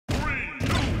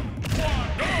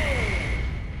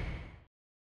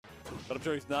but I'm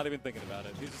sure he's not even thinking about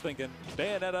it. He's just thinking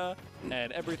Bayonetta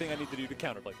and everything I need to do to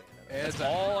counterplay Bayonetta. That's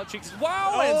all on Cheeks.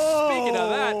 Wow, and speaking of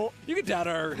that, you can down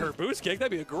her boost kick.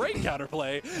 That'd be a great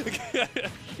counterplay.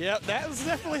 Yeah, that was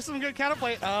definitely some good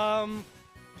counterplay.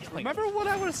 Remember what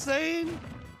I was saying?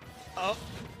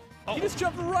 He just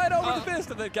jumped right over the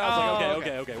fist, and then Cal's like,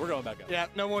 okay, we're going back up. Yeah,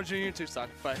 no more Junior Tucson.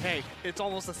 But hey, it's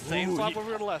almost the same spot where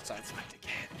we were the left side.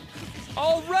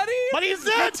 Already? But he's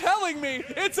You're dead! telling me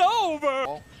it's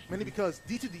over! Mainly because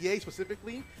D2DA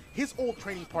specifically, his old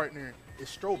training partner is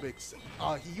Strobix.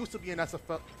 He used to be an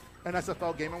SFL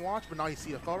Game & Watch, but now he's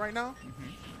CFL right now.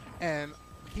 And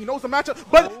he knows the matchup,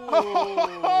 but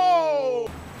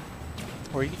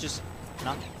Or you could just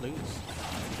not lose.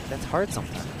 That's hard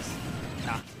sometimes.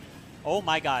 Nah. Oh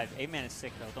my god, 8-man is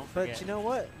sick though, don't forget. But you know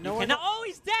what? No one. Oh,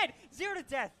 he's dead! 0 to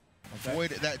death! Avoid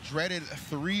that dreaded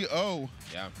 3-0.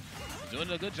 Yeah. Doing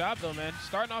a good job though, man.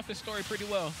 Starting off this story pretty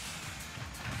well.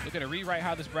 We're gonna rewrite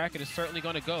how this bracket is certainly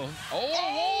gonna go.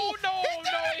 Oh no,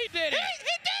 he did it! He did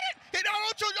it!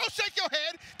 Don't shake your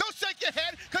head! Don't shake your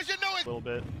head, because you know it! A little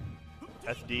bit.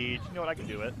 SD, you know what, I can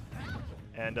do it.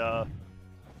 And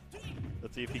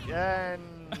let's see if he can.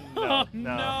 No,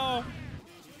 no.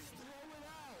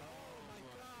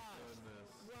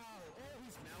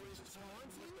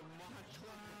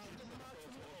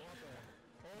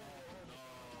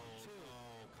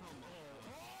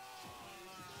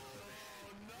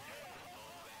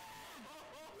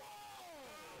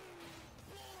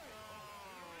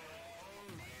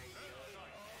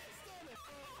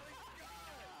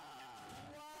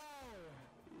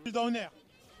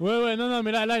 Ouais, non,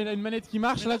 mais là, il a une manette qui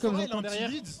marche, là, comme j'entends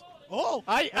derrière. Oh!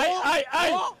 Aïe, le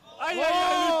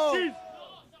kill!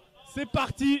 C'est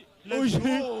parti, au jeu.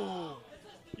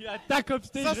 Il attaque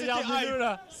upstage, regardez-le,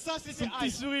 là. Ça, c'était hype. Son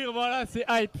petit sourire, voilà, c'est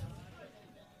hype.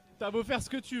 T'as beau faire ce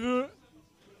que tu veux.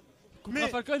 Mais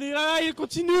Falcon est là, il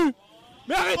continue!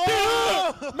 Mais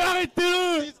arrêtez-le! Mais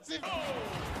arrêtez-le!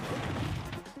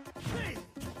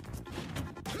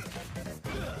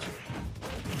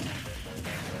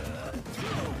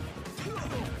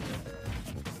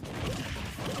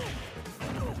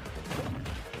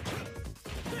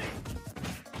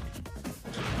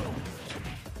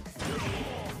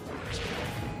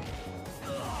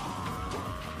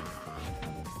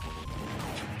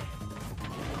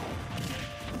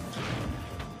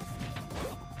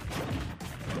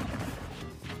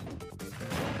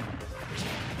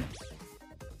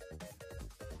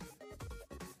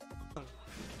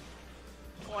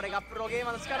これがプロゲー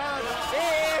マーの力なんだ。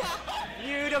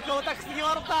入力オタクすぎ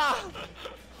笑った。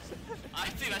あ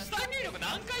いつ今下入力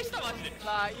何回したマジで。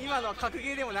まあ今の格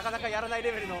ゲーでもなかなかやらない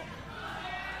レベルの。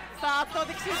さあ圧倒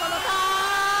的シュートの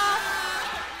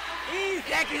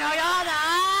隕石のような。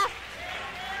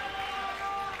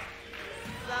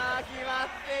さあ決まっ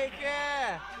ていく。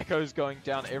Echoes going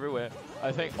down everywhere.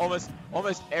 I think almost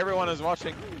everyone is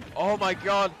watching. Oh my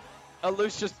god,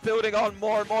 Alus just building on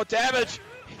more and more damage.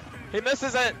 He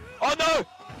misses it. Oh no!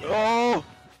 Oh!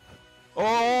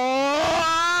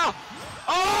 Oh!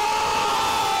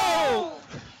 Oh!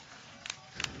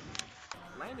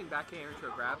 Landing back here into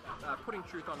a grab, putting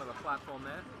Truth onto the platform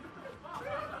there.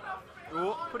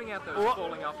 Ooh. Putting out those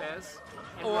falling up airs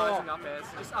and rising up airs.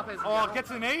 Just up airs. Oh, gets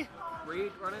the knee.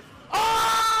 Reed, run it.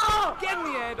 Oh! Get in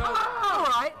the air, dog.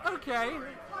 Alright, okay.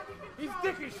 His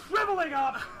dick is shriveling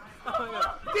up.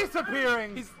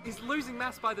 Disappearing. He's losing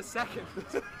mass by the second.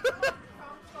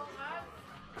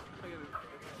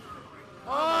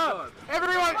 Oh,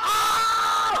 everyone!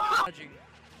 Oh!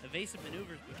 Evasive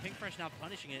maneuvers, but Pink Fresh not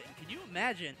punishing it. And can you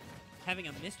imagine having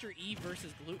a Mr. E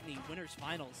versus Gluttony winners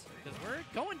finals? Because we're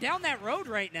going down that road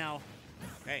right now.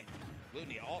 Okay,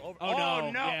 Gluttony all over.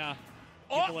 Oh, no. Yeah.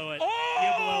 You blew it.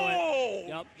 You blew it.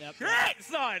 Yep. Shit,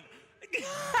 son!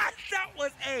 That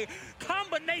was a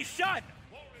combination!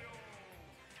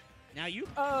 Now you.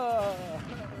 We're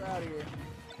out of here.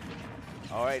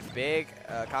 All right, big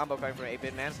combo coming from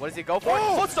 8-Bit Man. What does he go for?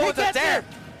 Footstool to dare!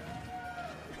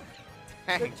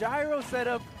 The gyro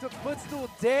setup to footstool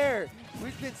dare.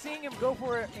 We've been seeing him go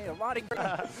for it a lot of.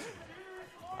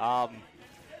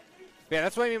 Yeah,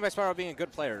 that's what I mean by Spiral being a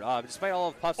good player. Despite all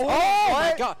of Puff's. Oh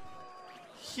my god!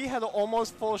 He had an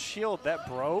almost full shield that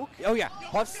broke. Oh yeah,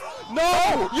 Puff's.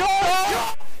 No! Yo!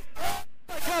 Oh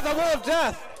my god, the wall of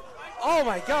death! Oh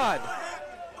my god!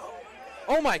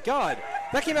 Oh my god!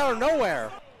 That came out of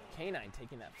nowhere! K9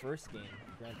 taking that first game,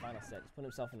 grand final set, he's put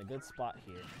himself in a good spot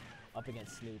here, up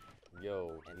against Snoop.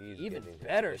 Yo, and even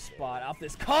better spot off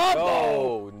this combo!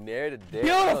 Oh, near the day.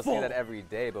 Beautiful! I don't see that every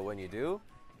day, but when you do,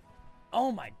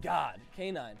 Oh my God,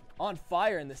 K9 on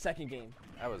fire in the second game.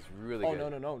 That was really good.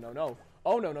 good. Oh no.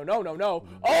 Oh no. Oh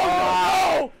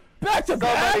no. Back to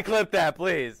back. Somebody clip that,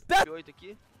 please. 8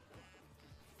 aqui.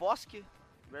 Fosk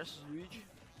versus Luigi.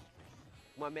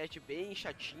 Uma match bem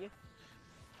chatinha.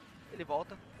 Ele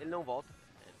volta, ele não volta.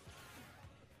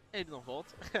 Ele não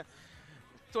volta.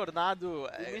 Tornado.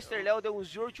 O Mr. Léo deu um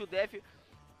 0 to death.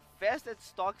 Fastest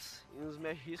stocks in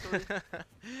Smash History.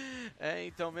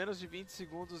 Então menos de 20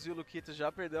 segundos e o Luquito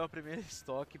já perdeu a primeira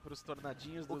estoque para os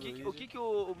tornadinhos do Luigi. O que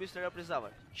o Mr. Léo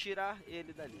precisava? Tirar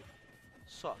ele dali.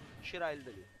 Só, tirar ele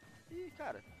dali. E,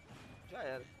 cara, já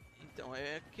era. Então,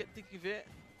 que tem que ver...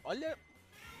 Olha,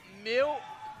 meu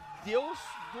Deus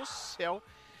do céu.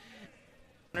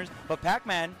 But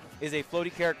Pac-Man is a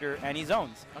floaty character and he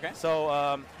zones. Okay. So,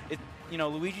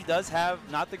 Luigi does have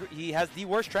he has the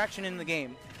worst traction in the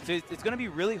game. So it's going to be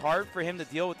really hard for him to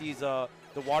deal with these the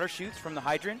water shoots from the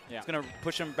hydrant. Yeah. It's going to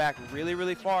push him back really,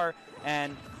 really far.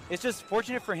 And it's just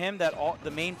fortunate for him that all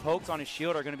the main pokes on his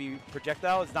shield are going to be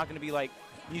projectile. It's not going to be like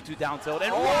Mewtwo down tilt.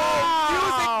 And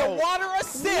Using the water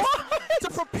assist to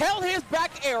propel his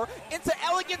back air into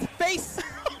Elegant's face.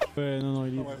 Ouais, non,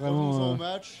 il est vraiment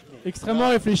extrêmement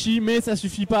réfléchi, mais ça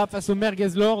suffit pas face au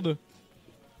Merguez Lord.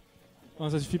 Enfin,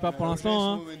 ça suffit pas pour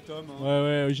l'instant. Hein.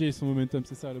 Ouais, OG et son momentum,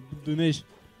 c'est ça, le boule de neige.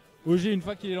 OG, une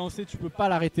fois qu'il est lancé, tu peux pas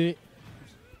l'arrêter.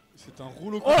 C'est un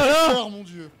rouleau compresseur, mon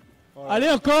dieu. Voilà. Allez,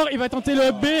 encore, il va tenter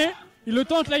le B. Il le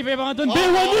tente, là, il va y avoir un down B.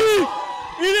 Wanu,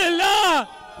 il est là.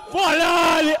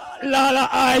 Voilà, la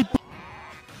hype.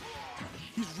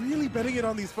 He's really betting it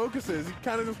on these focuses. He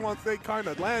kind of just wants to say,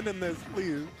 Karna, land in this,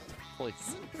 please.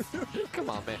 Please. Come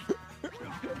on, man.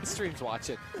 The stream's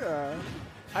watching. Yeah.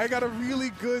 I got a really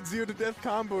good 0 to death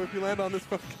combo if you land on this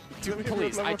focus. Dude,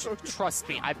 please, trust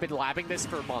me, I've been labbing this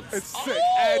for months. It's sick.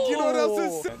 And you know what else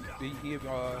is sick?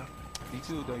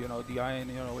 D2, DI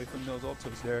away from those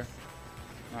ultimates there.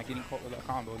 Not getting caught with that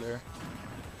combo there.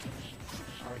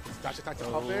 Alright, gotcha attack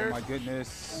up there. Oh my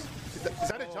goodness. Is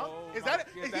that a jump? Is that it?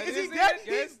 Is he it? dead?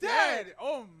 Yes, He's dead!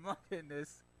 Oh my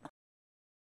goodness.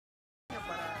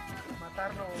 Para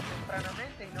matarlo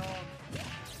tempranamente y no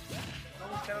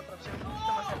buscar otra opción un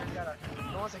poquito más arriesgada.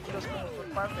 Vamos aquí los combos por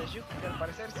parte de Yuk, que al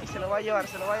parecer sí se lo va a llevar,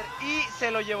 y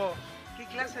se lo llevó. ¿Qué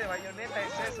clase de bayoneta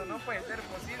es eso? No puede ser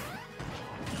posible.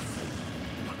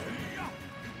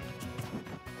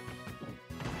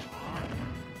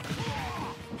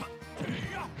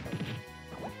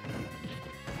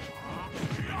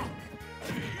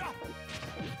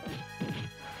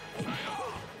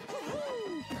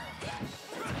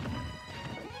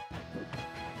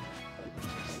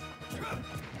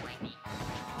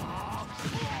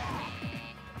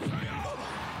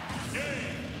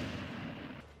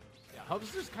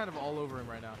 Hub's just kind of all over him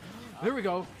right now. There we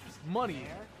go. Money.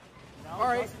 All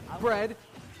right, bread.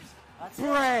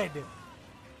 Bread.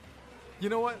 You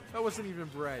know what? That wasn't even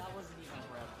bread. That wasn't even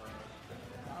bread, bro.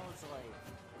 That was like...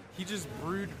 He just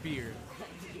brewed beer.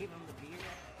 You gave him the beer?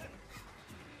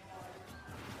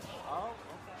 Oh,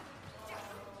 okay.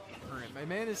 All right, my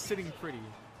man is sitting pretty.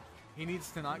 He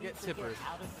needs to not get tippered.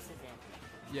 Out of disadvantage.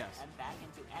 Yes. And back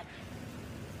into advantage.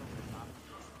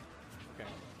 Okay.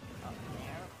 Up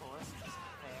there, of course.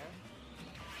 Fair.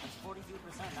 That's 42%.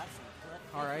 That's good.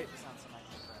 All right. 50% some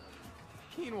extra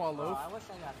credit. Quinoa loaf. Oh, I wish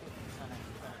I got 50%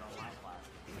 extra credit on my class.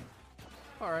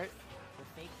 All right. The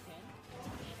fake pin.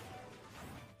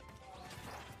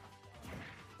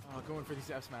 Oh, going for these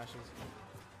F smashes.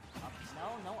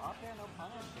 No up there, no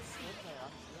punish. Just sit there,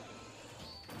 unshielded.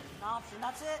 No option,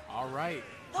 that's it. All right.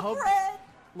 The Hub, bread.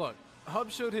 Look,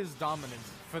 Hub showed his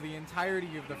dominance for the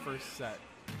entirety of the first set.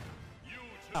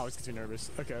 I always get too nervous.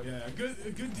 Okay. Yeah, a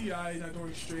good DI, not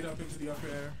going straight up into the up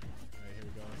air. Alright, here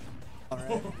we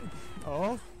go. Alright.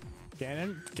 Oh.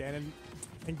 Ganon.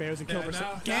 I think Bayo's in kill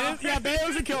percent. Ganon? Yeah,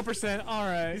 Bayo's in kill percent.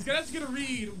 Alright. He's gonna have to get a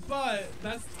read, but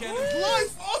that's Ganon's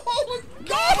life. Oh my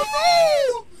god,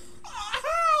 no!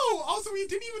 How? Also, we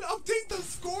didn't even update the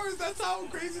scores. That's how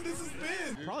crazy this has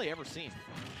been. Probably ever seen.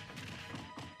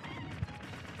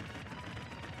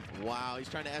 Wow, he's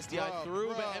trying to SDI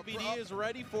through, but MVD is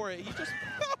ready for it. He just,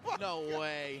 no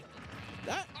way.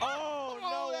 That, oh,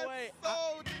 no way.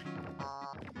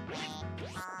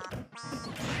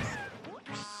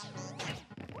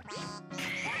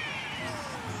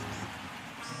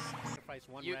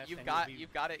 You've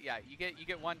got it. Yeah, you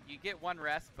get one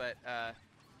rest, but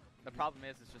the problem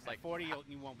is it's just like 40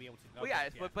 you won't be able to go. Well, yeah,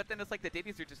 yeah. but then it's like the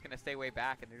Diddies are just gonna stay way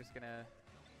back and they're just gonna.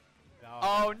 No.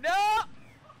 Oh no!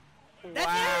 That's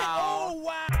wow.